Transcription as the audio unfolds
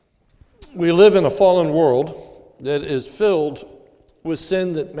We live in a fallen world that is filled with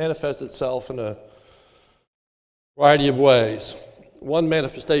sin that manifests itself in a variety of ways. One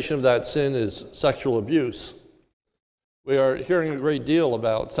manifestation of that sin is sexual abuse. We are hearing a great deal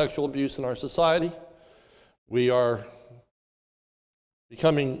about sexual abuse in our society. We are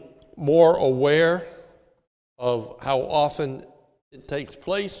becoming more aware of how often it takes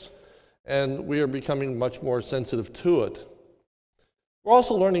place, and we are becoming much more sensitive to it. We're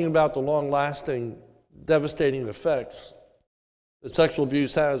also learning about the long-lasting, devastating effects that sexual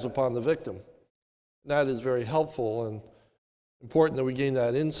abuse has upon the victim. And that is very helpful and important that we gain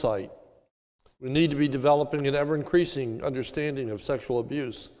that insight. We need to be developing an ever-increasing understanding of sexual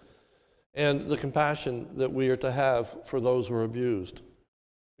abuse and the compassion that we are to have for those who are abused.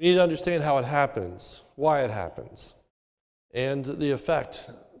 We need to understand how it happens, why it happens, and the effect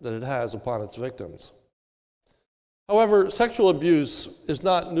that it has upon its victims. However, sexual abuse is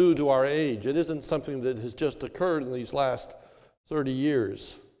not new to our age. It isn't something that has just occurred in these last 30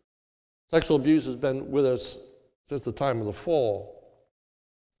 years. Sexual abuse has been with us since the time of the fall.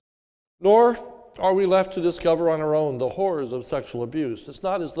 Nor are we left to discover on our own the horrors of sexual abuse. It's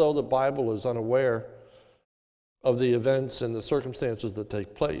not as though the Bible is unaware of the events and the circumstances that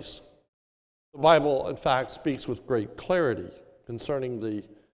take place. The Bible, in fact, speaks with great clarity concerning the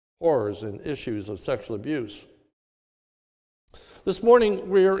horrors and issues of sexual abuse. This morning,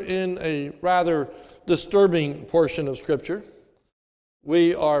 we're in a rather disturbing portion of Scripture.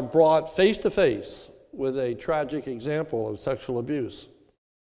 We are brought face to face with a tragic example of sexual abuse.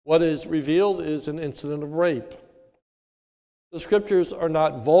 What is revealed is an incident of rape. The Scriptures are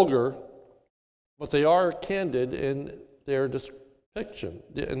not vulgar, but they are candid in their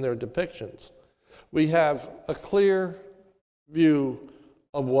depictions. We have a clear view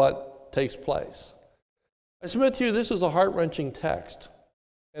of what takes place. I submit to you, this is a heart-wrenching text.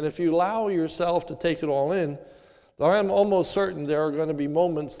 And if you allow yourself to take it all in, then I'm almost certain there are going to be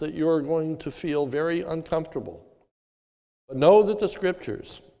moments that you're going to feel very uncomfortable. But know that the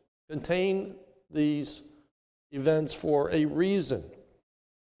Scriptures contain these events for a reason.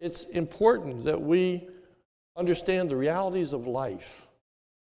 It's important that we understand the realities of life,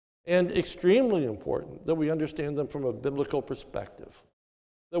 and extremely important that we understand them from a biblical perspective,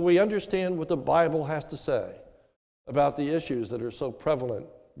 that we understand what the Bible has to say about the issues that are so prevalent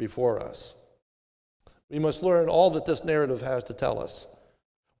before us. We must learn all that this narrative has to tell us.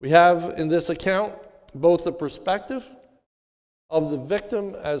 We have in this account both the perspective of the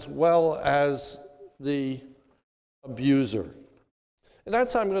victim as well as the abuser. And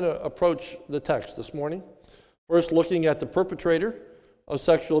that's how I'm going to approach the text this morning. First, looking at the perpetrator of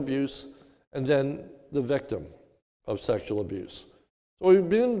sexual abuse, and then the victim of sexual abuse. So we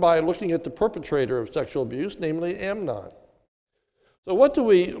begin by looking at the perpetrator of sexual abuse, namely Amnon. So what do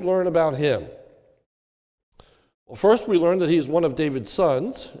we learn about him? Well, first we learn that he's one of David's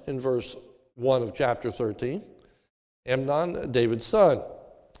sons in verse 1 of chapter 13. Amnon, David's son.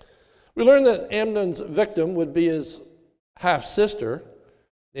 We learn that Amnon's victim would be his half-sister,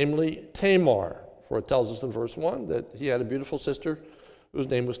 namely Tamar, for it tells us in verse 1 that he had a beautiful sister whose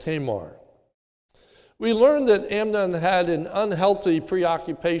name was Tamar. We learn that Amnon had an unhealthy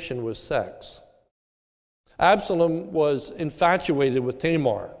preoccupation with sex. Absalom was infatuated with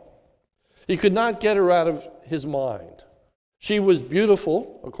Tamar. He could not get her out of his mind. She was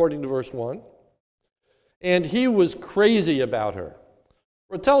beautiful, according to verse 1, and he was crazy about her.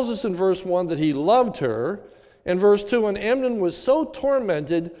 It tells us in verse 1 that he loved her, and verse 2, and Amnon was so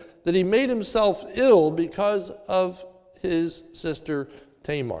tormented that he made himself ill because of his sister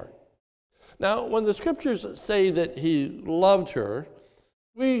Tamar. Now, when the Scriptures say that he loved her,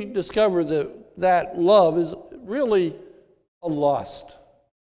 we discover that that love is really a lust,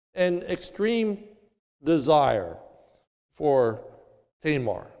 an extreme desire for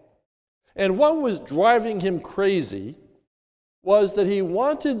Tamar. And what was driving him crazy was that he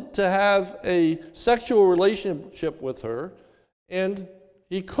wanted to have a sexual relationship with her, and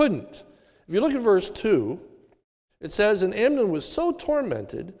he couldn't. If you look at verse 2, it says, and Amnon was so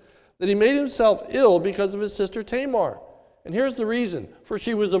tormented that he made himself ill because of his sister Tamar. And here's the reason, for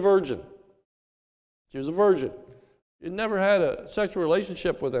she was a virgin. She was a virgin. She had never had a sexual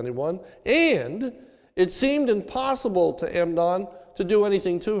relationship with anyone, and it seemed impossible to Amnon to do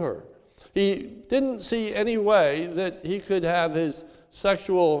anything to her. He didn't see any way that he could have his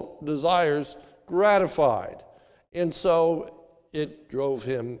sexual desires gratified, and so it drove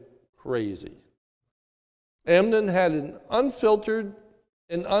him crazy. Amnon had an unfiltered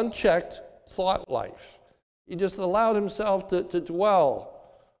and unchecked thought life. He just allowed himself to dwell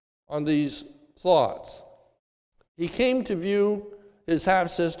on these thoughts. He came to view his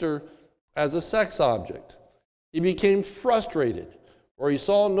half-sister as a sex object. He became frustrated, for he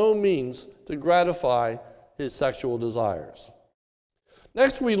saw no means to gratify his sexual desires.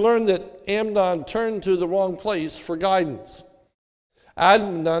 Next, we learn that Amnon turned to the wrong place for guidance.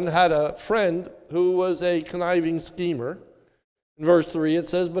 Amnon had a friend who was a conniving schemer. In verse 3, it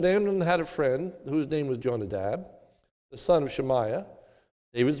says, "But Amnon had a friend whose name was Jonadab, the son of Shemaiah,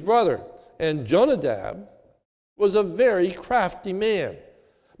 David's brother. And Jonadab was a very crafty man,"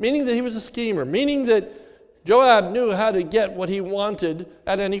 meaning that he was a schemer, meaning that Joab knew how to get what he wanted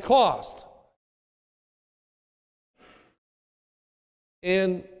at any cost.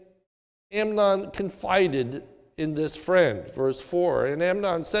 And Amnon confided in this friend, verse 4. "And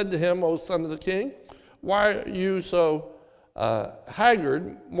Amnon said to him, O son of the king, why are you so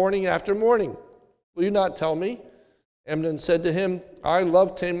haggard morning after morning? Will you not tell me?" Amnon said to him, "I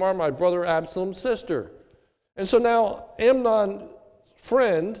love Tamar, my brother Absalom's sister." And so now Amnon's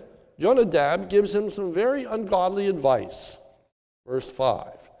friend, Jonadab, gives him some very ungodly advice. Verse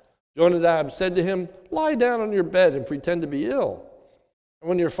 5. Jonadab said to him, "Lie down on your bed and pretend to be ill. And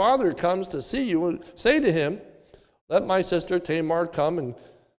when your father comes to see you, say to him, 'Let my sister Tamar come and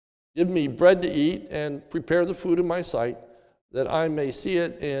give me bread to eat and prepare the food in my sight, that I may see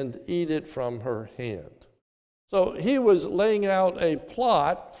it and eat it from her hand.'" So he was laying out a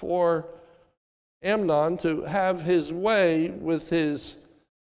plot for Amnon to have his way with his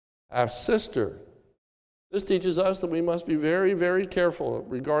half-sister. This teaches us that we must be very, very careful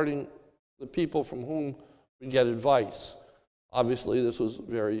regarding the people from whom we get advice. Obviously, this was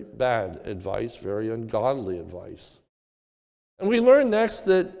very bad advice, very ungodly advice. And we learn next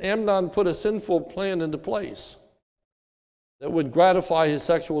that Amnon put a sinful plan into place that would gratify his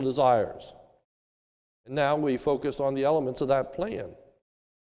sexual desires. And now we focus on the elements of that plan.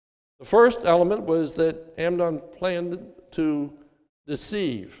 The first element was that Amnon planned to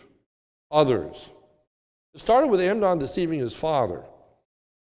deceive others. It started with Amnon deceiving his father.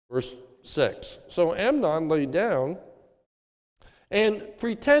 Verse 6. "So Amnon lay down and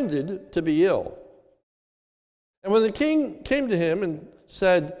pretended to be ill. And when the king came to him and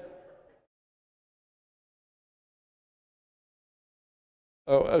said,"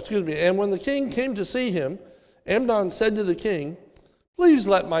 "And when the king came to see him, Amnon said to the king, 'Please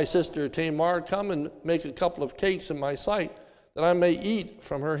let my sister Tamar come and make a couple of cakes in my sight, that I may eat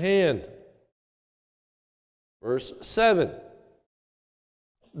from her hand.'" Verse 7.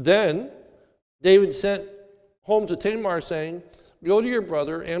 "Then David sent home to Tamar, saying, 'Go to your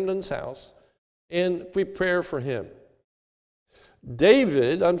brother Amnon's house and prepare for him.'"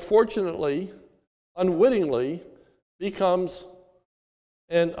 David, unfortunately, unwittingly, becomes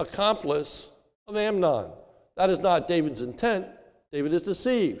an accomplice of Amnon. That is not David's intent. David is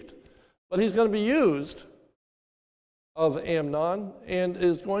deceived. But he's going to be used of Amnon and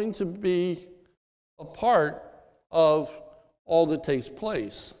is going to be a part of all that takes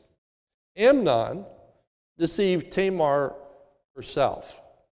place. Amnon deceived Tamar herself.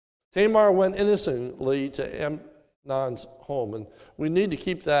 Tamar went innocently to Amnon's home, and we need to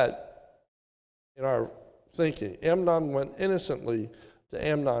keep that in our thinking. Amnon went innocently to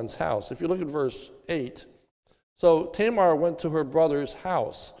Amnon's house. If you look at verse 8, "So Tamar went to her brother's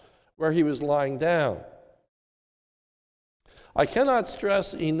house, where he was lying down." I cannot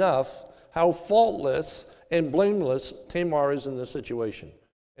stress enough how faultless and blameless Tamar is in this situation.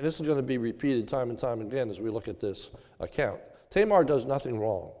 And this is going to be repeated time and time again as we look at this account. Tamar does nothing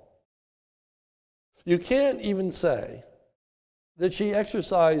wrong. You can't even say that she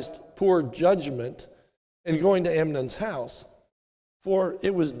exercised poor judgment in going to Amnon's house, for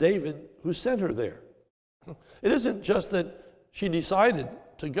it was David who sent her there. It isn't just that she decided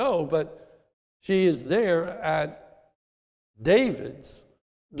to go, but she is there at David's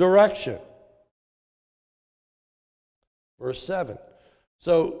direction. Verse 7.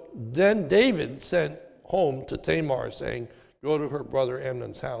 "So then David sent home to Tamar, saying, 'Go to her brother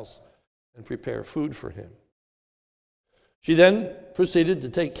Amnon's house and prepare food for him.' She then proceeded to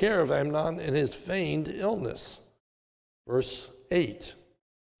take care of Amnon in his feigned illness." Verse 8.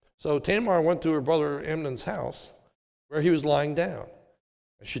 "So Tamar went to her brother Amnon's house, where he was lying down.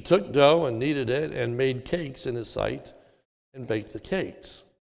 And she took dough and kneaded it and made cakes in his sight and baked the cakes."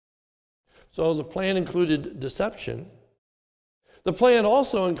 So the plan included deception. The plan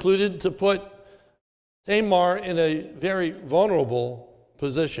also included to put Tamar in a very vulnerable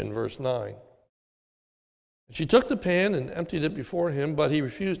position, verse 9. "She took the pan and emptied it before him, but he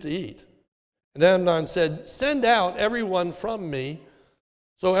refused to eat. And Amnon said, 'Send out everyone from me.'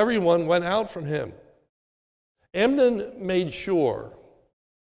 So everyone went out from him. Amnon made sure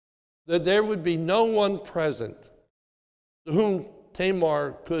that there would be no one present to whom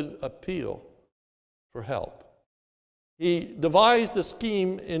Tamar could appeal for help. He devised a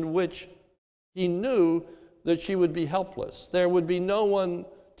scheme in which he knew that she would be helpless. There would be no one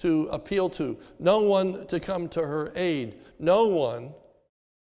to appeal to, no one to come to her aid, no one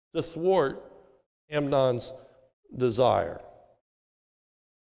to thwart Amnon's desire.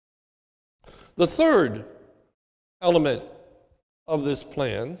 The third element of this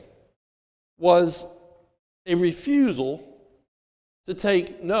plan was a refusal to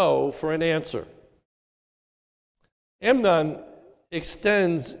take no for an answer. Amnon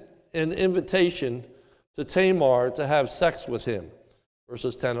extends an invitation to Tamar to have sex with him,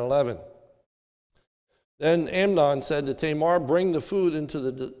 verses 10 and 11. Then Amnon said to Tamar, "Bring the food into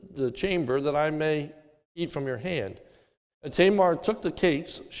the chamber that I may eat from your hand." And Tamar took the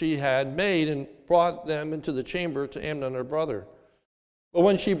cakes she had made and brought them into the chamber to Amnon her brother. But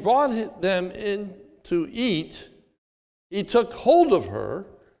when she brought them in to eat, he took hold of her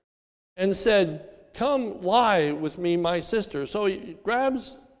and said, "Come lie with me, my sister." So he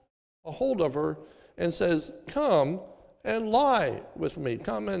grabs a hold of her and says, "Come and lie with me.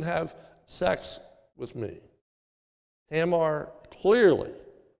 Come and have sex with me." Tamar clearly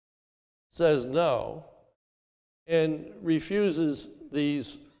says no and refuses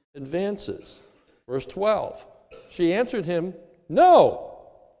these advances. Verse 12, she answered him, "No,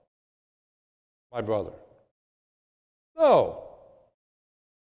 my brother, no."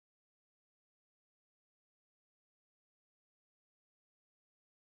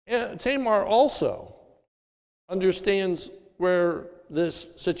 And Tamar also understands where this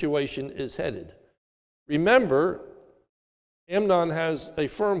situation is headed. Remember, Amnon has a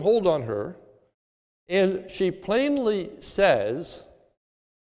firm hold on her, and she plainly says,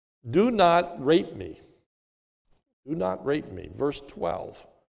 "Do not rape me. Do not rape me." Verse 12.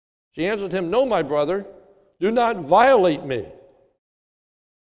 She answered him, "No, my brother, do not violate me."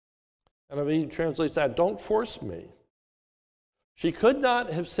 And if he translates that, "Don't force me." She could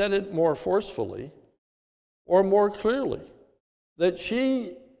not have said it more forcefully or more clearly, that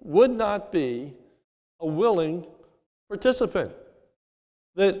she would not be a willing participant,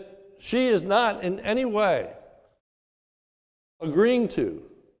 that she is not in any way agreeing to,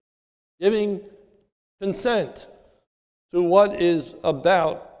 giving consent to what is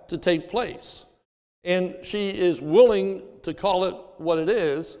about to take place. And she is willing to call it what it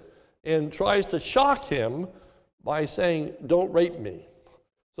is and tries to shock him by saying, "Don't rape me,"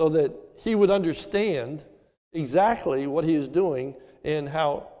 so that he would understand exactly what he is doing and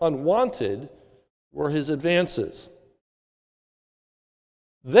how unwanted were his advances.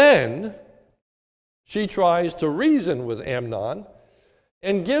 Then she tries to reason with Amnon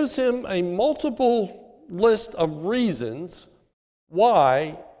and gives him a multiple list of reasons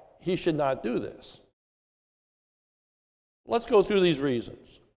why he should not do this. Let's go through these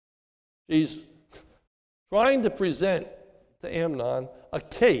reasons. She's trying to present to Amnon a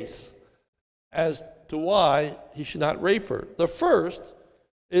case as to why he should not rape her. The first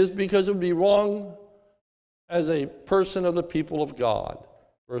is because it would be wrong as a person of the people of God.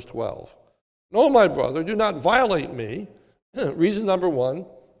 Verse 12. "No, my brother, do not violate me." Reason number one,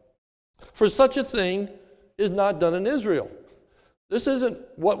 for such a thing is not done in Israel. This isn't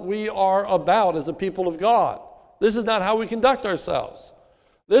what we are about as a people of God. This is not how we conduct ourselves.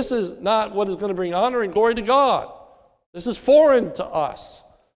 This is not what is going to bring honor and glory to God. This is foreign to us.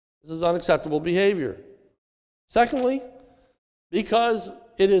 This is unacceptable behavior. Secondly, because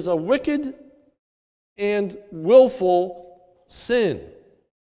it is a wicked and willful sin.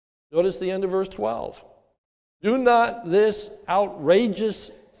 Notice the end of verse 12. Do not this outrageous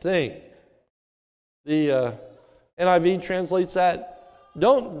thing. The NIV translates that,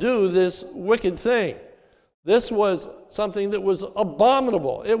 don't do this wicked thing. This was something that was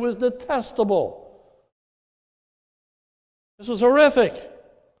abominable. It was detestable. This was horrific.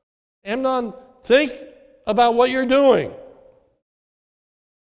 Amnon, think about what you're doing.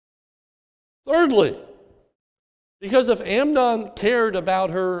 Thirdly, because if Amnon cared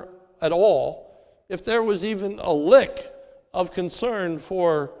about her at all, if there was even a lick of concern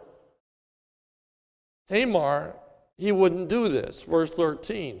for Tamar, he wouldn't do this. Verse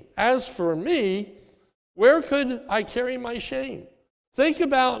 13. As for me, where could I carry my shame? Think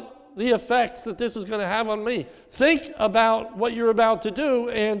about the effects that this is going to have on me. Think about what you're about to do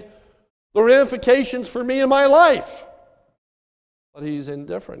and the ramifications for me in my life. But he's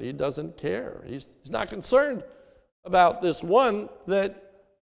indifferent. He doesn't care. He's not concerned about this one that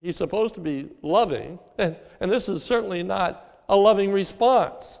he's supposed to be loving. And this is certainly not a loving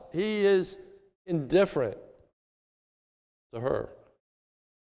response. He is indifferent to her.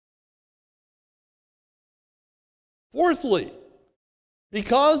 Fourthly,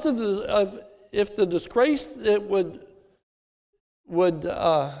 Because if the disgrace it would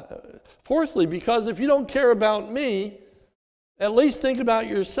fourthly, because if you don't care about me, at least think about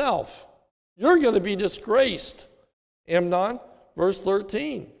yourself. You're going to be disgraced. Amnon, verse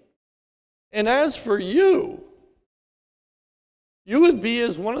 13. And as for you, you would be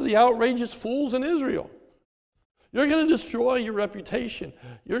as one of the outrageous fools in Israel. You're going to destroy your reputation.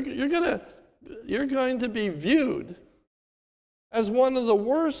 You're going to be viewed as one of the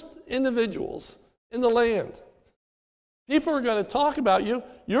worst individuals in the land. People are going to talk about you.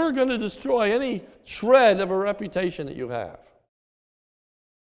 You're going to destroy any shred of a reputation that you have.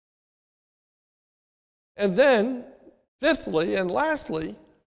 And then, fifthly and lastly,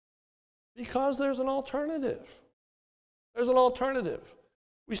 because there's an alternative. There's an alternative.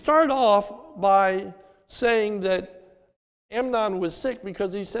 We start off by saying that Amnon was sick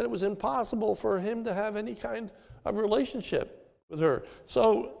because he said it was impossible for him to have any kind of relationship with her.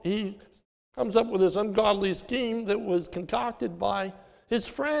 So he comes up with this ungodly scheme that was concocted by his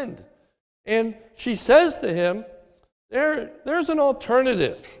friend. And she says to him, there's an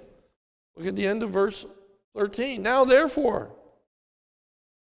alternative. Look at the end of verse 13. Now therefore,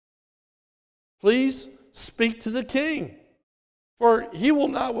 please speak to the king, for he will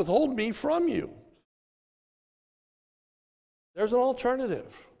not withhold me from you. There's an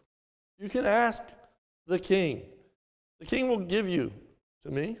alternative. You can ask the king. The king will give you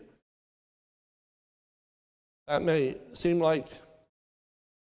to me. That may seem like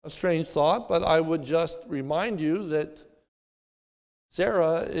a strange thought, but I would just remind you that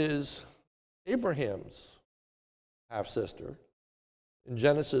Sarah is Abraham's half-sister. In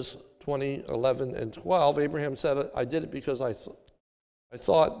Genesis 20, 11, and 12, Abraham said, I did it because I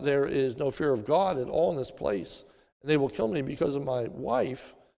thought there is no fear of God at all in this place, and they will kill me because of my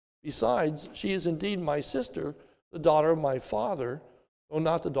wife. Besides, she is indeed my sister, the daughter of my father, though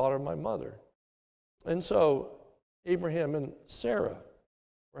not the daughter of my mother. And so Abraham and Sarah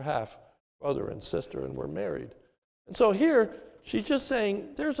were half brother and sister and were married. And so here, she's just saying,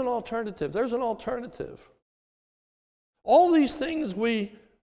 there's an alternative. There's an alternative. All these things we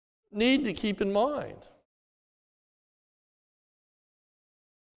need to keep in mind.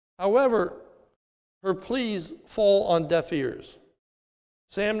 However, her pleas fall on deaf ears.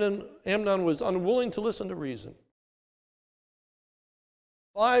 Amnon was unwilling to listen to reason.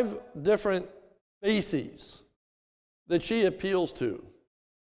 5 different bases that she appeals to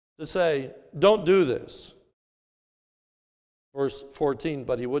say, don't do this. Verse 14,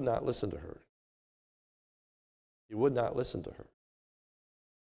 but he would not listen to her. He would not listen to her.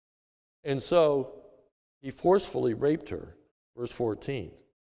 And so he forcefully raped her. Verse 14.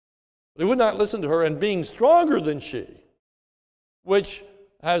 But he would not listen to her, and being stronger than she, which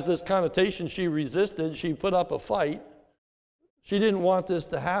has this connotation, she resisted, she put up a fight. She didn't want this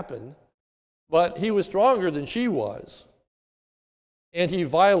to happen, but he was stronger than she was, and he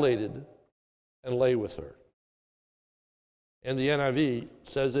violated and lay with her. And the NIV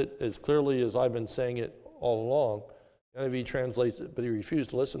says it as clearly as I've been saying it all along. The NIV translates it, but he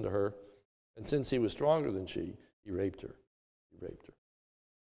refused to listen to her, and since he was stronger than she, he raped her. He raped her.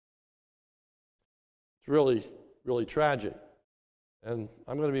 It's really, really tragic. And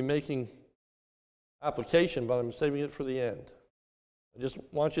I'm going to be making application, but I'm saving it for the end. I just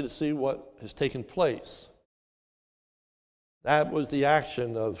want you to see what has taken place. That was the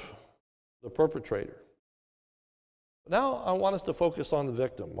action of the perpetrator. But now I want us to focus on the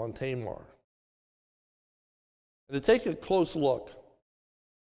victim, on Tamar. And to take a close look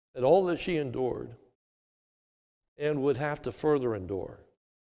at all that she endured and would have to further endure.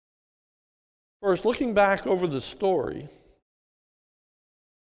 First, looking back over the story,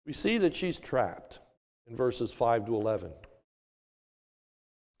 we see that she's trapped in verses 5 to 11.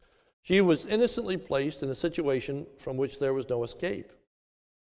 She was innocently placed in a situation from which there was no escape.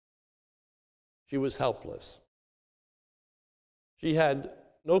 She was helpless. She had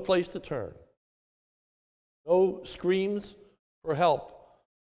no place to turn. No screams for help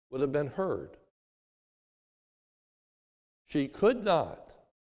would have been heard. She could not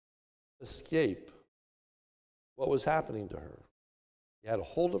escape what was happening to her. He had a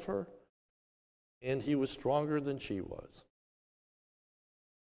hold of her, and he was stronger than she was.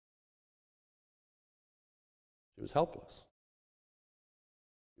 She was helpless.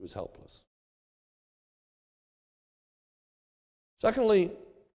 She was helpless. Secondly,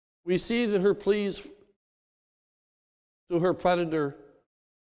 we see that her pleas to her predator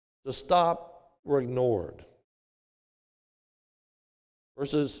to stop were ignored.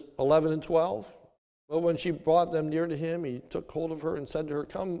 Verses 11 and 12. But when she brought them near to him, he took hold of her and said to her,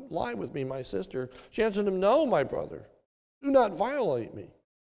 "Come lie with me, my sister." She answered him, "No, my brother." Do not violate me.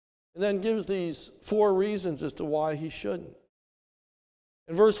 And then gives these 4 reasons as to why he shouldn't.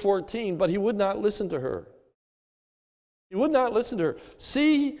 In verse 14, but he would not listen to her. He would not listen to her.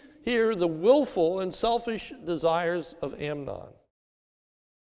 See here the willful and selfish desires of Amnon.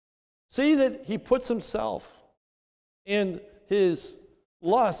 See that he puts himself and his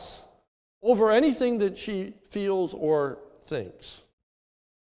lusts over anything that she feels or thinks.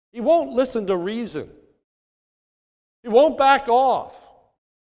 He won't listen to reason. He won't back off.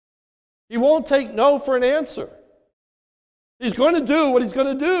 He won't take no for an answer. He's going to do what he's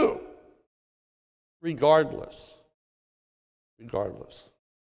going to do, regardless. Regardless.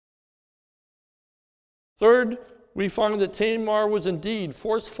 Third, we find that Tamar was indeed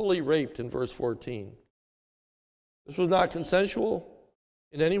forcefully raped in verse 14. This was not consensual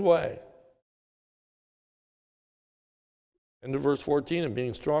in any way. End of verse 14, and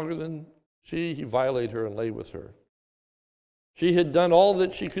being stronger than she, he violated her and lay with her. She had done all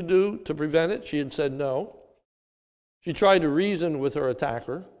that she could do to prevent it. She had said no. She tried to reason with her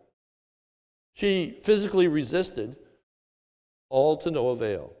attacker. She physically resisted, all to no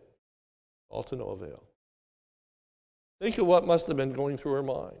avail. All to no avail. Think of what must have been going through her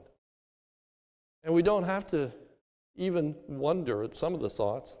mind. And we don't have to even wonder at some of the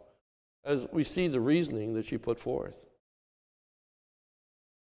thoughts as we see the reasoning that she put forth.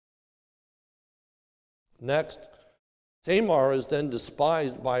 Next, Tamar is then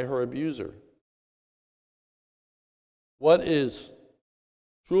despised by her abuser. What is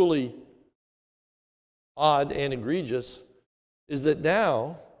truly odd and egregious is that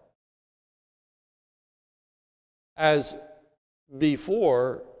now, as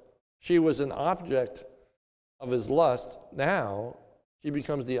before she was an object of his lust, now she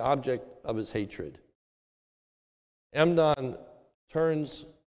becomes the object of his hatred. Amnon turns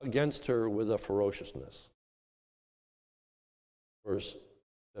against her with a ferociousness. Verse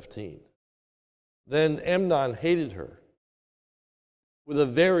 15. Then Amnon hated her with a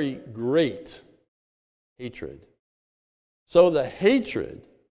very great hatred. So the hatred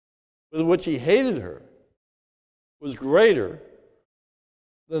with which he hated her was greater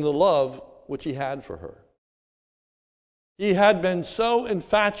than the love which he had for her. He had been so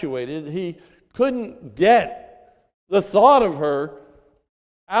infatuated, he couldn't get the thought of her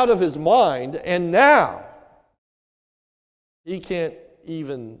out of his mind, and now he can't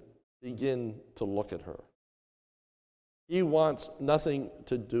even begin to look at her. He wants nothing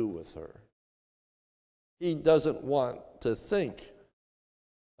to do with her. He doesn't want to think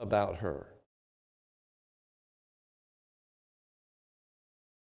about her.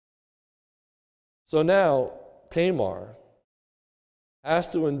 So now Tamar has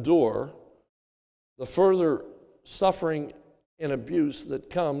to endure the further suffering and abuse that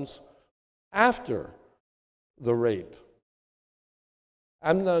comes after the rape.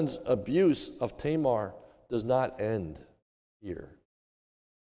 Amnon's abuse of Tamar does not end here.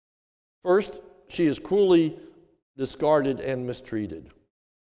 First, she is cruelly discarded and mistreated.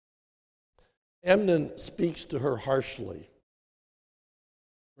 Amnon speaks to her harshly.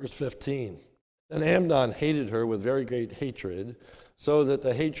 Verse 15. Then Amnon hated her with very great hatred, so that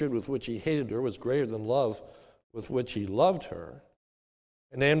the hatred with which he hated her was greater than love with which he loved her.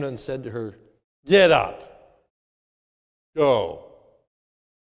 And Amnon said to her, "Get up, go."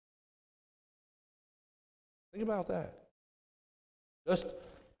 Think about that. Just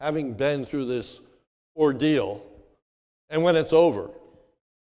having been through this ordeal, and when it's over,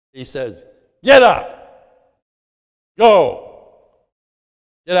 he says, "Get up, go,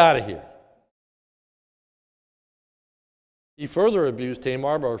 get out of here." He further abused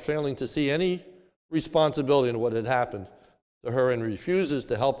Tamar by failing to see any responsibility in what had happened to her and refuses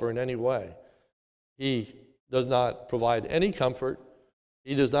to help her in any way. He does not provide any comfort.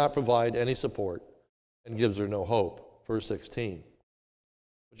 He does not provide any support and gives her no hope. Verse 16.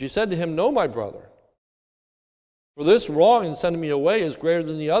 But she said to him, "No, my brother, for this wrong in sending me away is greater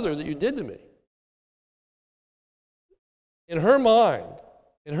than the other that you did to me." In her mind,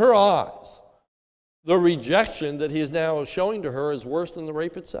 in her eyes, the rejection that he is now showing to her is worse than the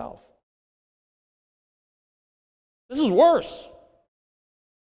rape itself. This is worse.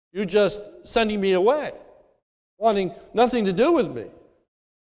 You just sending me away, wanting nothing to do with me,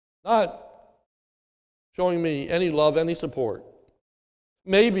 not showing me any love, any support.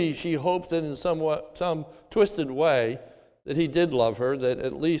 Maybe she hoped that in some twisted way that he did love her, that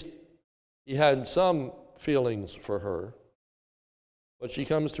at least he had some feelings for her. But she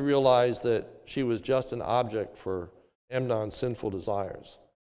comes to realize that she was just an object for Amnon's sinful desires,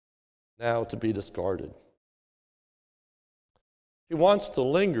 now to be discarded. She wants to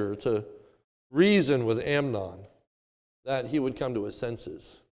linger, to reason with Amnon, that he would come to his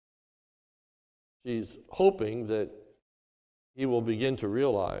senses. She's hoping that he will begin to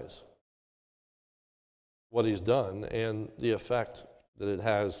realize what he's done and the effect that it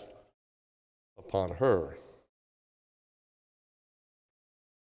has upon her.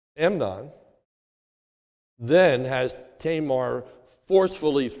 Amnon then has Tamar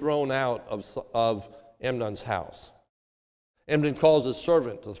forcefully thrown out of Amnon's house. Amnon calls his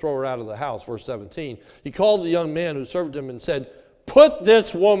servant to throw her out of the house, verse 17. He called the young man who served him and said, "Put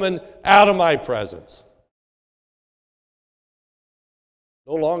this woman out of my presence."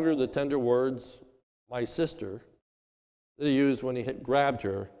 No longer the tender words, "my sister," that he used when he had grabbed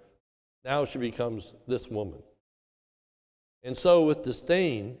her. Now she becomes "this woman." And so with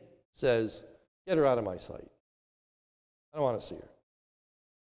disdain says, "Get her out of my sight. I don't want to see her.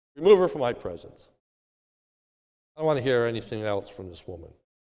 Remove her from my presence. I don't want to hear anything else from this woman."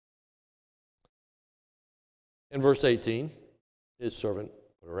 In verse 18, his servant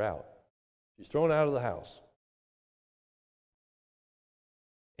put her out. She's thrown out of the house.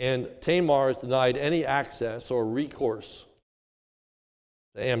 And Tamar is denied any access or recourse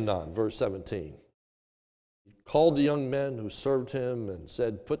to Amnon, verse 17. He called the young men who served him and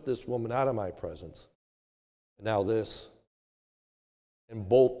said, "Put this woman out of my presence." And now this, and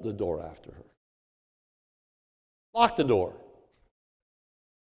bolt the door after her. Lock the door.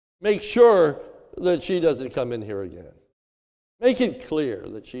 Make sure that she doesn't come in here again. Make it clear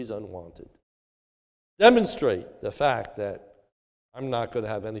that she's unwanted. Demonstrate the fact that I'm not going to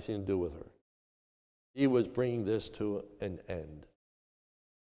have anything to do with her. He was bringing this to an end.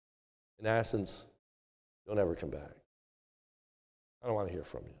 In essence, don't ever come back. I don't want to hear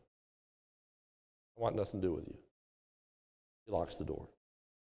from you. I want nothing to do with you. He locks the door.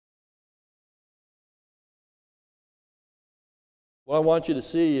 What I want you to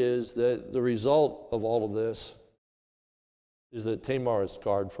see is that the result of all of this is that Tamar is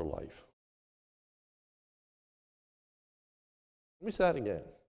scarred for life. Let me say that again.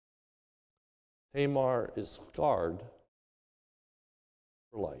 Tamar is scarred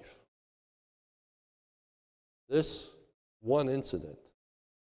for life. This one incident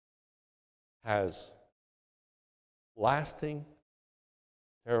has lasting,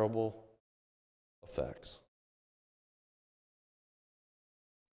 terrible effects.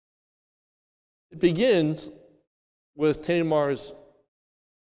 It begins with Tamar's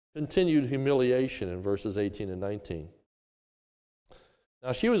continued humiliation in verses 18 and 19.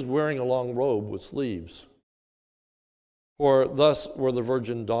 Now she was wearing a long robe with sleeves, for thus were the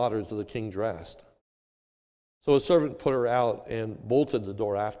virgin daughters of the king dressed. So a servant put her out and bolted the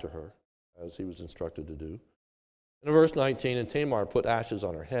door after her, as he was instructed to do. And in verse 19, and Tamar put ashes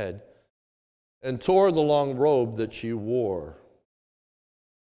on her head and tore the long robe that she wore.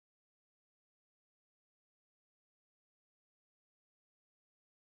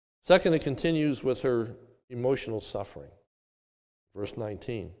 Second, it continues with her emotional suffering. Verse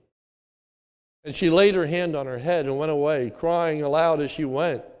 19. And she laid her hand on her head and went away, crying aloud as she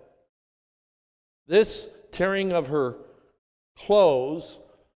went. This tearing of her clothes,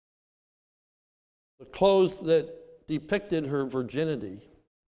 the clothes that depicted her virginity,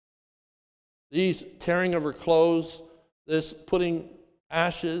 these tearing of her clothes, this putting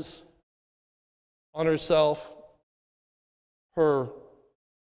ashes on herself, her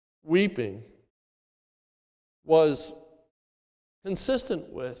weeping, was consistent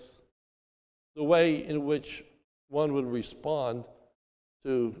with the way in which one would respond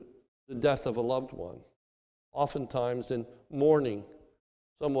to the death of a loved one. Oftentimes in mourning,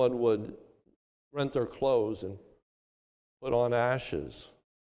 someone would rent their clothes and put on ashes.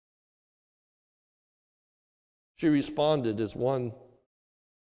 She responded as one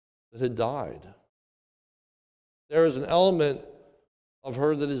that had died. There is an element of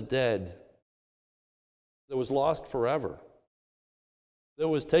her that is dead, that was lost forever, that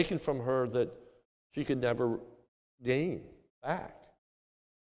was taken from her that she could never gain back.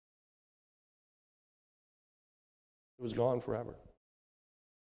 It was gone forever.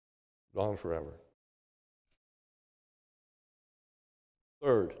 Gone forever.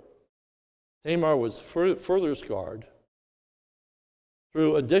 Third, Tamar was further scarred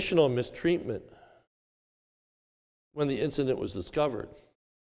through additional mistreatment when the incident was discovered.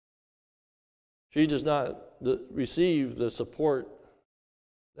 She does not receive the support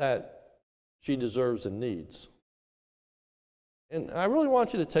that she deserves and needs. And I really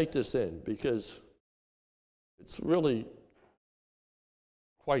want you to take this in because it's really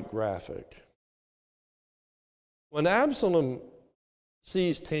quite graphic. When Absalom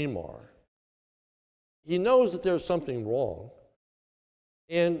sees Tamar, he knows that there's something wrong,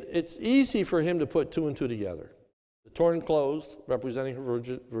 and it's easy for him to put two and two together. the torn clothes representing her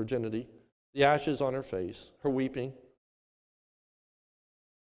virginity, the ashes on her face, her weeping.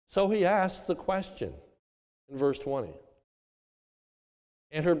 So he asks the question in verse 20.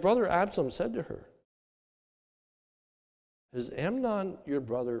 And her brother Absalom said to her, has Amnon your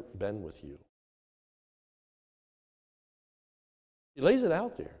brother been with you? He lays it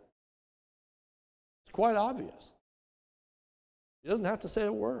out there. It's quite obvious. He doesn't have to say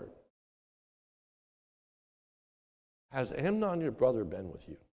a word. Has Amnon your brother been with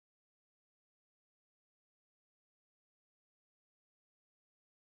you?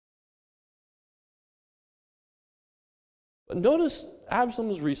 But notice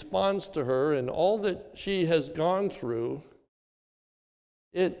Absalom's response to her and all that she has gone through.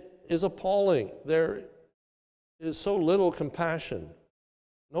 It is appalling. There is so little compassion,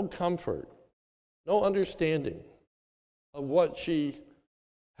 no comfort, no understanding of what she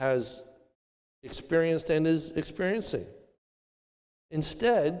has experienced and is experiencing.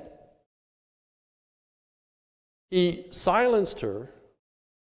 Instead, he silenced her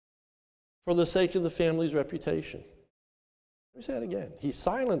for the sake of the family's reputation. Let me say that again. He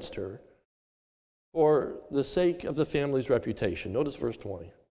silenced her for the sake of the family's reputation. Notice verse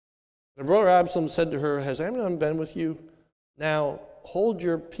 20. Her brother Absalom said to her, has Amnon been with you? Now hold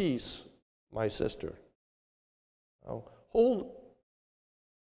your peace, my sister. Now, hold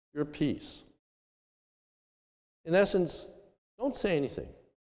your peace. In essence, don't say anything.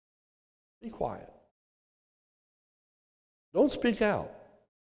 Be quiet. Don't speak out.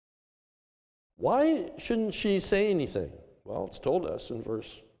 Why shouldn't she say anything? Well, it's told us in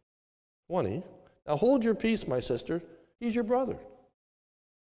verse 20. Now hold your peace, my sister. He's your brother.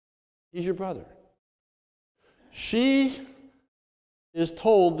 He's your brother. She is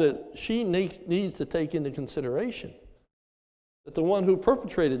told that she needs to take into consideration that the one who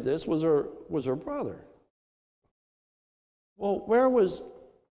perpetrated this was her brother. Well, where was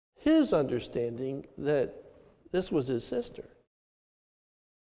his understanding that this was his sister?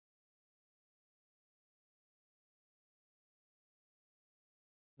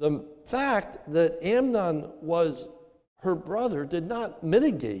 The fact that Amnon was her brother did not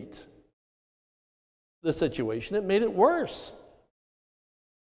mitigate the situation. It made it worse.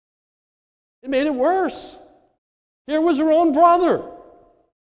 It made it worse. Here was her own brother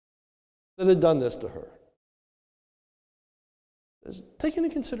that had done this to her. Take into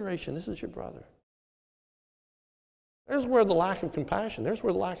consideration, this is your brother. There's where the lack of compassion, there's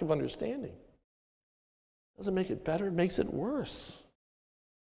where the lack of understanding. Doesn't make it better, it makes it worse.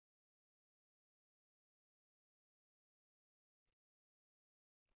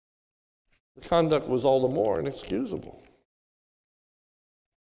 The conduct was all the more inexcusable.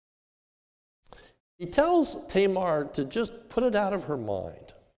 He tells Tamar to just put it out of her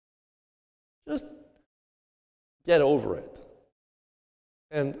mind. Just get over it.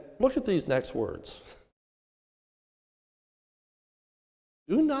 And look at these next words.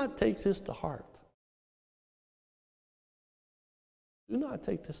 Do not take this to heart. Do not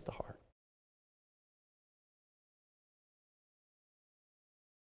take this to heart.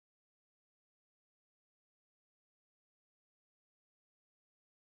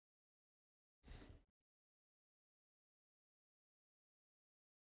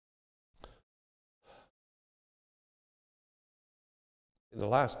 In the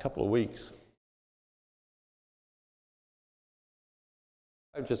last couple of weeks,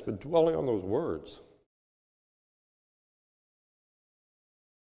 I've just been dwelling on those words.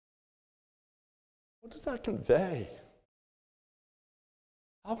 What does that convey?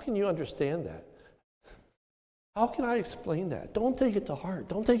 How can you understand that? How can I explain that? Don't take it to heart.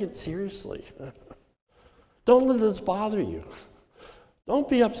 Don't take it seriously. Don't let this bother you. Don't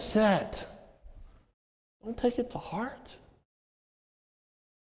be upset. Don't take it to heart.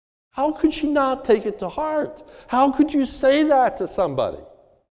 How could she not take it to heart? How could you say that to somebody?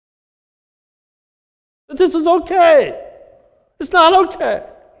 That this is okay. It's not okay.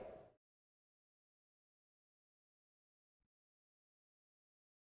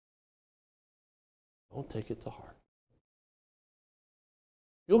 Don't take it to heart.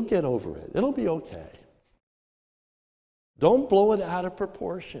 You'll get over it. It'll be okay. Don't blow it out of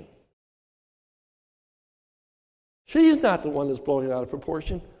proportion. She's not the one that's blowing it out of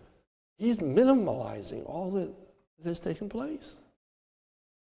proportion. He's minimalizing all that has taken place.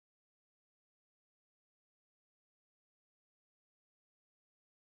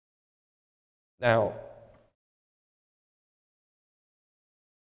 Now,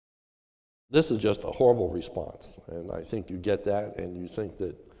 this is just a horrible response, and I think you get that, and you think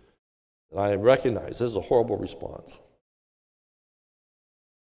that I recognize this is a horrible response.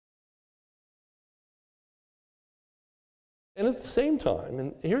 And at the same time,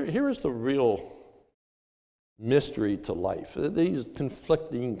 and here is the real mystery to life, these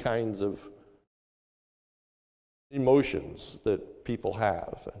conflicting kinds of emotions that people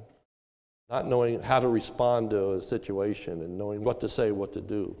have, and not knowing how to respond to a situation and knowing what to say, what to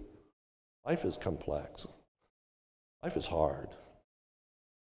do. Life is complex. Life is hard.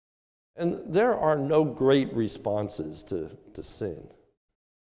 And there are no great responses to sin.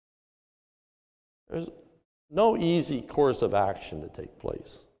 There's no easy course of action to take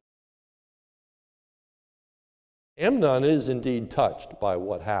place. Amnon is indeed touched by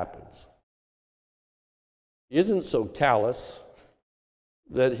what happens. He isn't so callous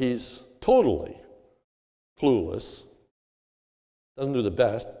that he's totally clueless. Doesn't do the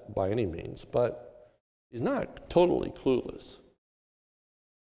best by any means, but he's not totally clueless.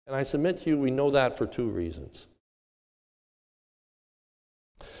 And I submit to you, we know that for two reasons.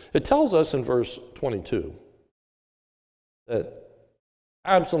 It tells us in verse 22 that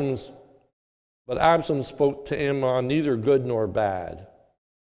Absalom spoke to Amnon neither good nor bad.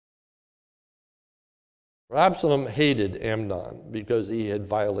 For Absalom hated Amnon because he had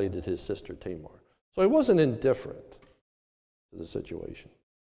violated his sister Tamar. So he wasn't indifferent to the situation.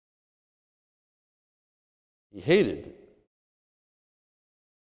 He hated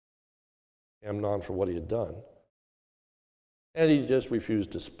Amnon for what he had done. And he just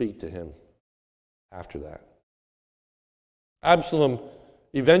refused to speak to him after that. Absalom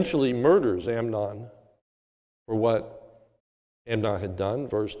eventually murders Amnon for what Amnon had done,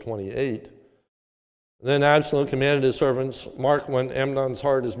 verse 28. Then Absalom commanded his servants, mark when Amnon's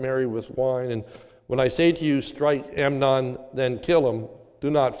heart is merry with wine, and when I say to you, strike Amnon, then kill him, do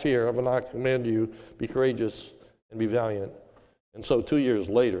not fear. I will not command you, be courageous and be valiant. And so 2 years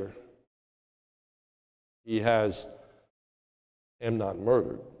later, he has Amnon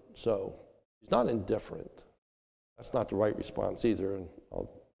murdered. So he's not indifferent. That's not the right response either, and I'll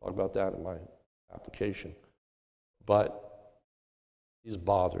talk about that in my application. But he's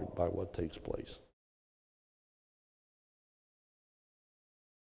bothered by what takes place.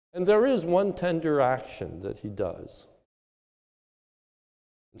 And there is one tender action that he does.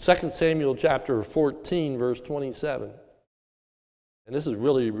 In 2 Samuel chapter 14, verse 27, and this is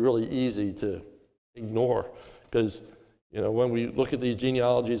really, really easy to ignore because, when we look at these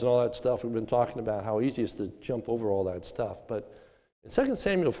genealogies and all that stuff, we've been talking about how easy it is to jump over all that stuff. But in 2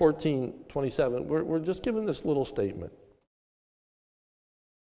 Samuel 14, 27, we're just given this little statement.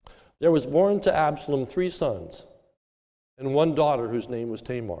 There was born to Absalom 3 sons and 1 daughter whose name was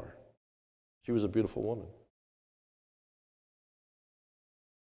Tamar. She was a beautiful woman.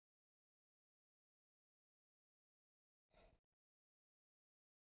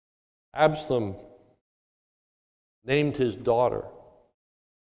 Absalom named his daughter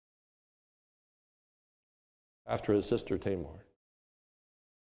after his sister Tamar.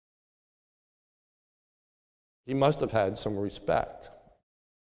 He must have had some respect.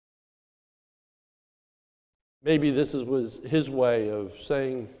 Maybe this was his way of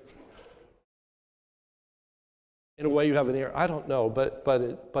saying, in a way you have an ear. I don't know, but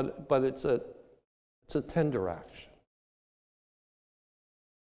it's a tender action.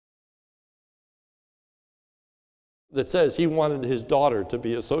 That says he wanted his daughter to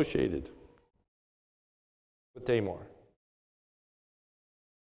be associated with Tamar.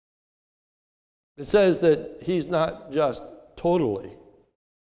 It says that he's not just totally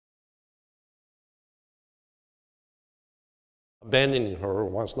abandoning her or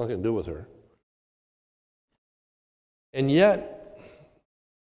wants nothing to do with her. And yet,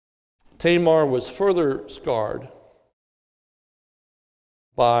 Tamar was further scarred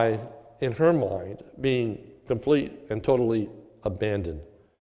by, in her mind, being complete and totally abandoned.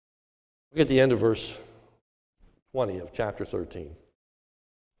 Look at the end of verse 20 of chapter 13.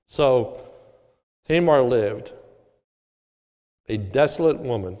 So Tamar lived, a desolate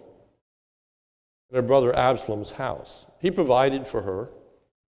woman, in her brother Absalom's house. He provided for her.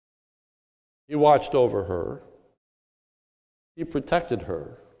 He watched over her. He protected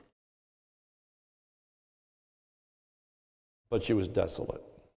her. But she was desolate.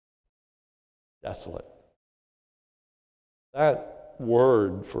 Desolate. That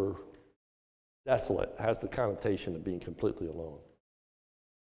word for desolate has the connotation of being completely alone.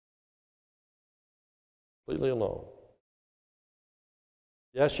 Completely alone.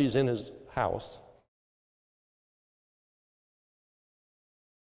 Yes, she's in his house.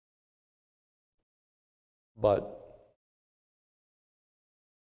 But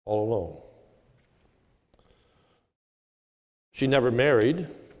all alone. She never married.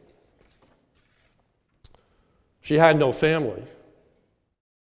 She had no family,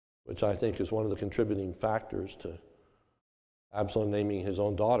 which I think is one of the contributing factors to Absalom naming his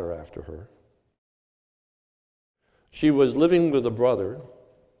own daughter after her. She was living with a brother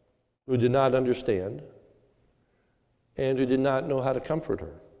who did not understand and who did not know how to comfort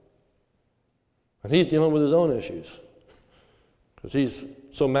her. And he's dealing with his own issues because he's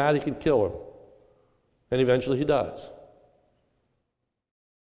so mad he could kill her. And eventually he does.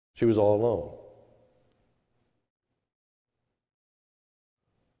 She was all alone.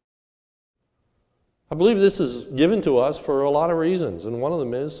 I believe this is given to us for a lot of reasons, and one of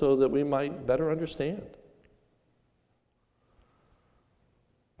them is so that we might better understand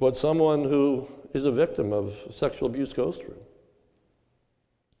what someone who is a victim of sexual abuse goes through.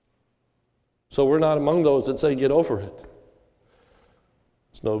 So we're not among those that say, get over it.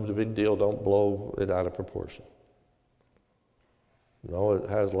 It's no big deal, don't blow it out of proportion. No, it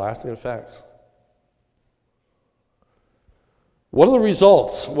has lasting effects. What are the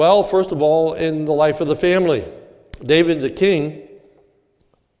results? Well, first of all, in the life of the family, David the king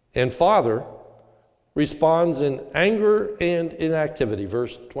and father responds in anger and inactivity.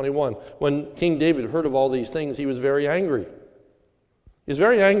 Verse 21. When King David heard of all these things, he was very angry. He was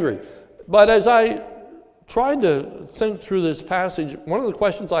very angry. But as I tried to think through this passage, one of the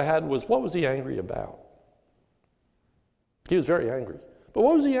questions I had was, what was he angry about? He was very angry. But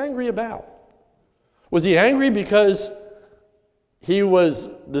what was he angry about? Was he angry because he was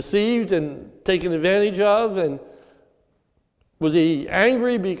deceived and taken advantage of? And was he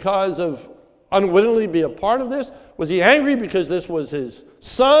angry because of unwittingly be a part of this? Was he angry because this was his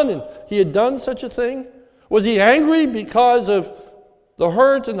son and he had done such a thing? Was he angry because of the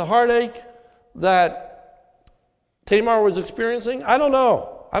hurt and the heartache that Tamar was experiencing? I don't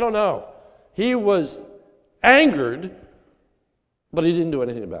know. He was angered, but he didn't do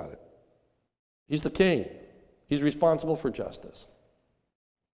anything about it. He's the king. He's responsible for justice.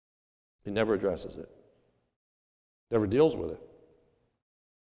 He never addresses it. Never deals with it.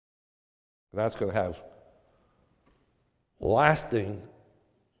 And that's going to have lasting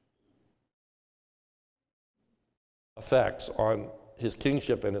effects on his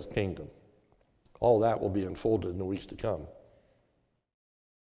kingship and his kingdom. All that will be unfolded in the weeks to come.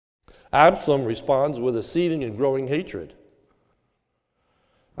 Absalom responds with a seething and growing hatred.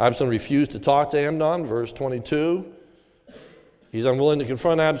 Absalom refused to talk to Amnon, verse 22. He's unwilling to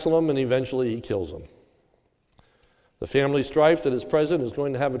confront Absalom, and eventually he kills him. The family strife that is present is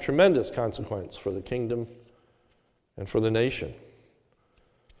going to have a tremendous consequence for the kingdom and for the nation.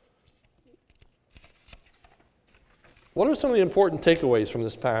 What are some of the important takeaways from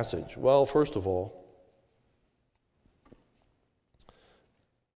this passage? Well, first of all,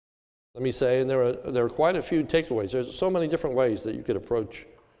 let me say, and there are quite a few takeaways. There's so many different ways that you could approach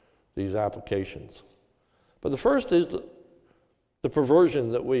these applications. But the first is the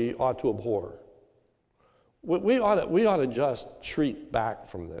perversion that we ought to abhor. We ought to just shrink back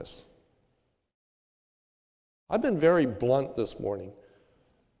from this. I've been very blunt this morning,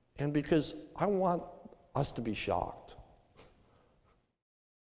 and because I want us to be shocked.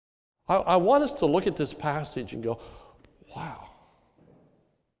 I want us to look at this passage and go, wow.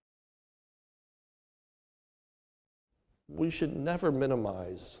 We should never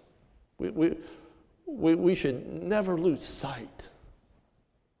minimize. We should never lose sight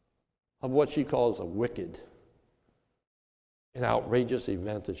of what she calls a wicked and outrageous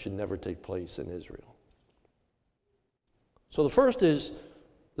event that should never take place in Israel. So the first is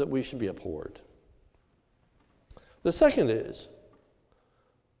that we should be abhorred. The second is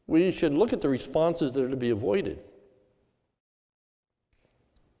we should look at the responses that are to be avoided.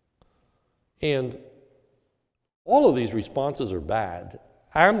 And all of these responses are bad.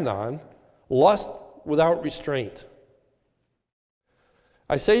 Amnon, lust without restraint.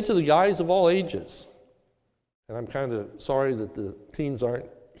 I say to the guys of all ages, and I'm kind of sorry that the teens aren't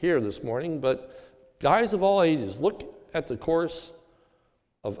here this morning, but guys of all ages, look at the course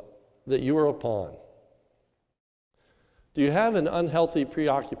that you are upon. Do you have an unhealthy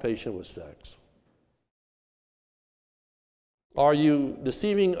preoccupation with sex? Are you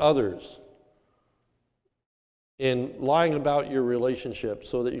deceiving others in lying about your relationship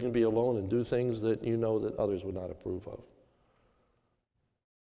so that you can be alone and do things that you know that others would not approve of?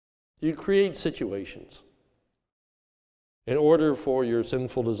 You create situations in order for your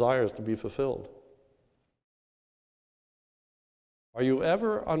sinful desires to be fulfilled. Are you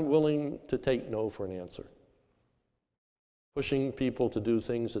ever unwilling to take no for an answer? Pushing people to do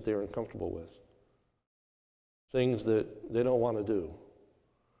things that they're uncomfortable with, things that they don't want to do.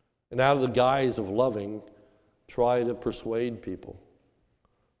 And out of the guise of loving, try to persuade people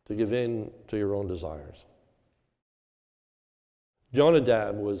to give in to your own desires.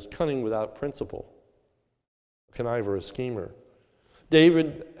 Jonadab was cunning without principle, a conniver, a schemer.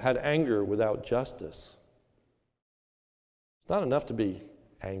 David had anger without justice. It's not enough to be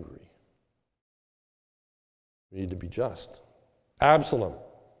angry. We need to be just. Absalom,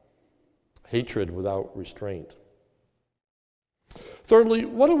 hatred without restraint. Thirdly,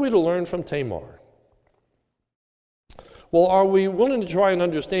 what are we to learn from Tamar? Well, are we willing to try and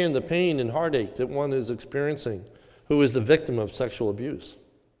understand the pain and heartache that one is experiencing who is the victim of sexual abuse?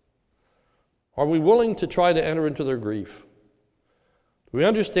 Are we willing to try to enter into their grief? Do we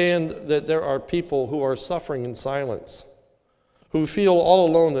understand that there are people who are suffering in silence, who feel all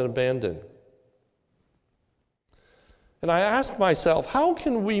alone and abandoned? And I ask myself, how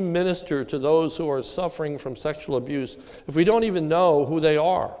can we minister to those who are suffering from sexual abuse if we don't even know who they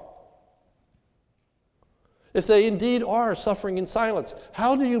are? If they indeed are suffering in silence,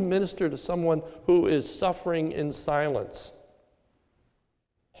 how do you minister to someone who is suffering in silence?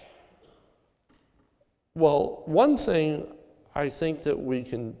 Well, one thing I think that we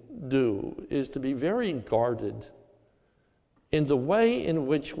can do is to be very guarded in the way in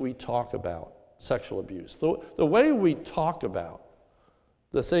which we talk about sexual abuse, the way we talk about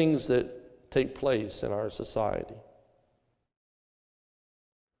the things that take place in our society.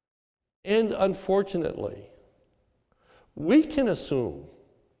 And unfortunately, we can assume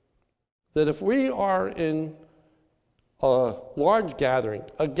that if we are in a large gathering,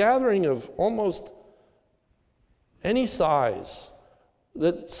 a gathering of almost any size,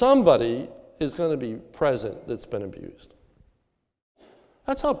 that somebody is going to be present that's been abused.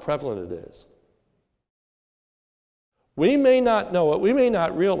 That's how prevalent it is. We may not know it, we may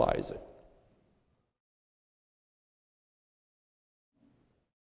not realize it.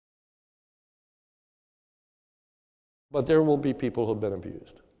 But there will be people who have been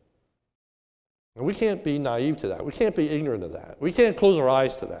abused. And we can't be naive to that. We can't be ignorant of that. We can't close our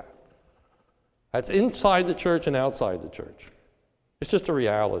eyes to that. That's inside the church and outside the church. It's just a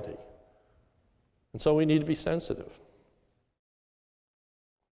reality. And so we need to be sensitive to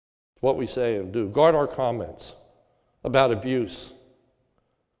what we say and do. Guard our comments about abuse.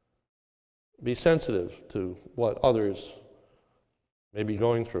 Be sensitive to what others may be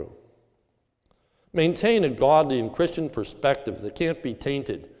going through. Maintain a godly and Christian perspective that can't be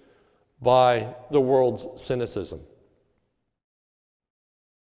tainted by the world's cynicism.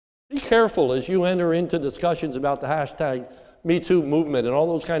 Be careful as you enter into discussions about the hashtag #MeToo movement and all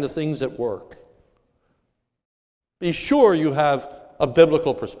those kind of things at work. Be sure you have a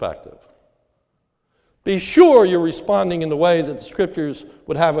biblical perspective. Be sure you're responding in the way that the Scriptures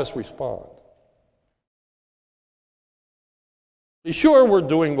would have us respond. Be sure we're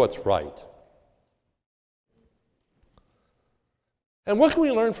doing what's right. And what can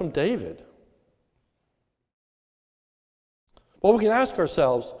we learn from David? Well, we can ask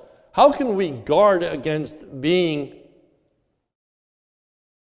ourselves, how can we guard against being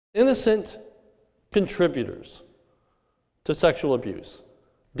innocent contributors to sexual abuse?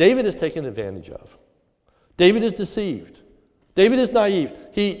 David is taken advantage of. David is deceived. David is naive.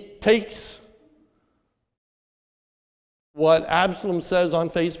 He takes what Absalom says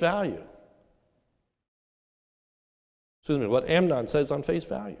on face value. What Amnon says on face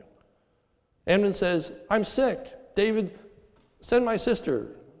value. Amnon says, I'm sick. David, send my sister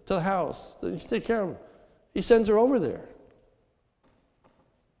to the house. Take care of him. He sends her over there.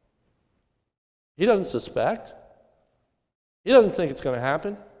 He doesn't suspect. He doesn't think it's going to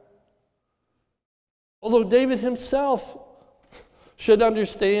happen. Although David himself should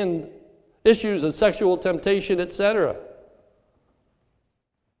understand issues of sexual temptation, etc.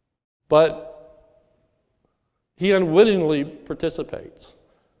 But he unwittingly participates.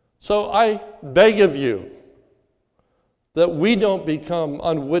 So I beg of you that we don't become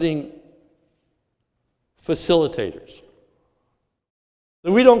unwitting facilitators.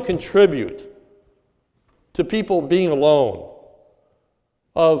 That we don't contribute to people being alone,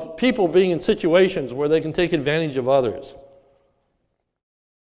 of people being in situations where they can take advantage of others.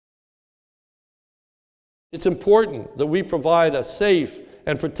 It's important that we provide a safe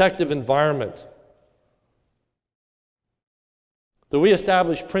and protective environment, that we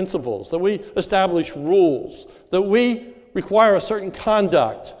establish principles, that we establish rules, that we require a certain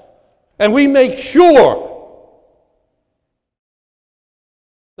conduct, and we make sure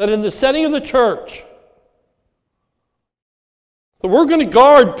that in the setting of the church, that we're going to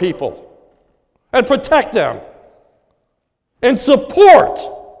guard people and protect them and support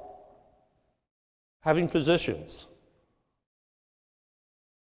having positions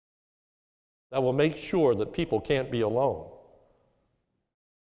that will make sure that people can't be alone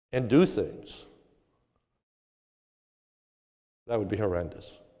and do things that would be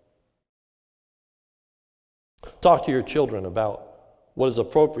horrendous. Talk to your children about what is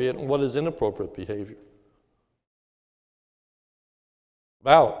appropriate and what is inappropriate behavior,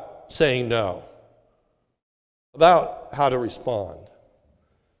 about saying no, about how to respond.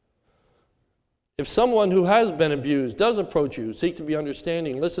 If someone who has been abused does approach you, seek to be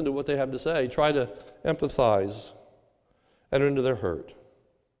understanding, listen to what they have to say, try to empathize, enter into their hurt.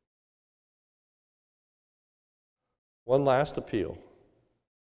 One last appeal.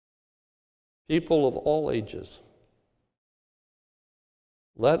 People of all ages,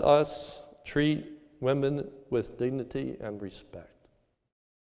 let us treat women with dignity and respect.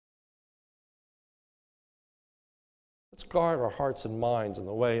 Let's guard our hearts and minds in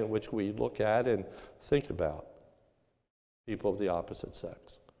the way in which we look at and think about people of the opposite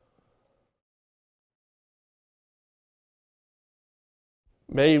sex.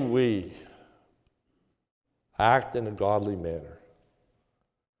 May we act in a godly manner.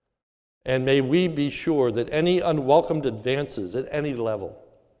 And may we be sure that any unwelcomed advances at any level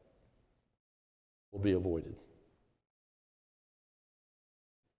will be avoided.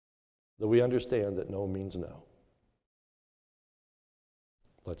 Though we understand that no means no.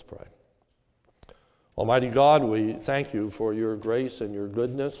 Let's pray. Almighty God, we thank you for your grace and your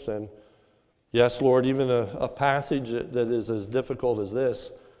goodness. And yes, Lord, even a passage that is as difficult as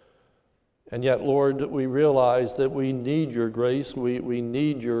this. And yet, Lord, we realize that we need your grace. We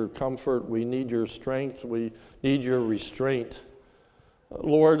need your comfort. We need your strength. We need your restraint.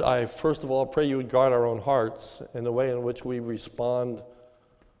 Lord, I first of all pray you would guard our own hearts in the way in which we respond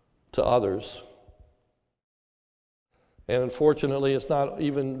to others. And unfortunately, it's not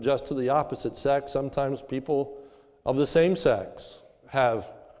even just to the opposite sex. Sometimes people of the same sex have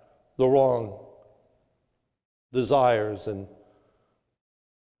the wrong desires and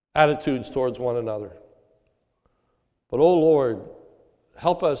attitudes towards one another. But, oh Lord,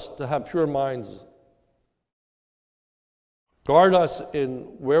 help us to have pure minds. Guard us in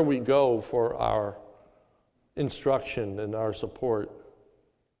where we go for our instruction and our support.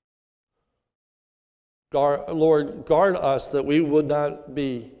 Lord, guard us that we would not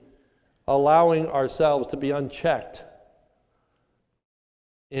be allowing ourselves to be unchecked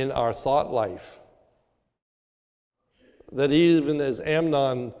in our thought life. That even as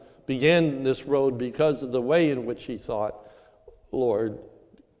Amnon began this road because of the way in which he thought, Lord,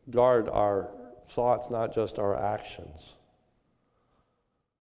 guard our thoughts, not just our actions.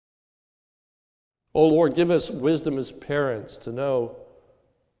 Oh Lord, give us wisdom as parents to know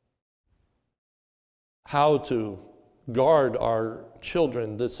how to guard our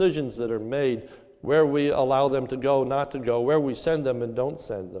children, decisions that are made, where we allow them to go, not to go, where we send them and don't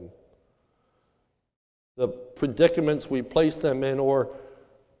send them. The predicaments we place them in, or,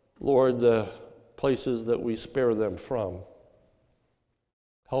 Lord, the places that we spare them from.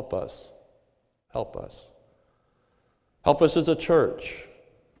 Help us. Help us. Help us as a church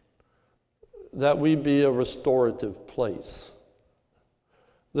that we be a restorative place.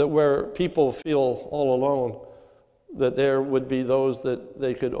 That where people feel all alone, that there would be those that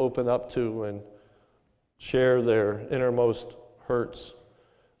they could open up to and share their innermost hurts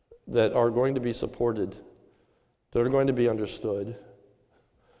that are going to be supported, that are going to be understood,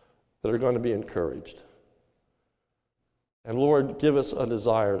 that are going to be encouraged. And Lord, give us a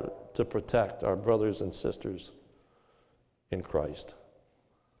desire to protect our brothers and sisters in Christ.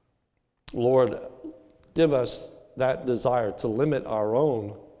 Lord, give us that desire to limit our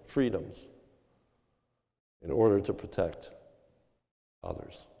own freedoms in order to protect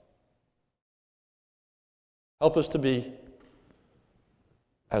others. Help us to be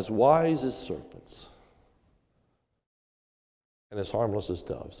as wise as serpents and as harmless as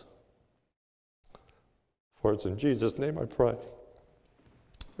doves. For it's in Jesus' name I pray.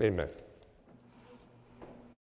 Amen.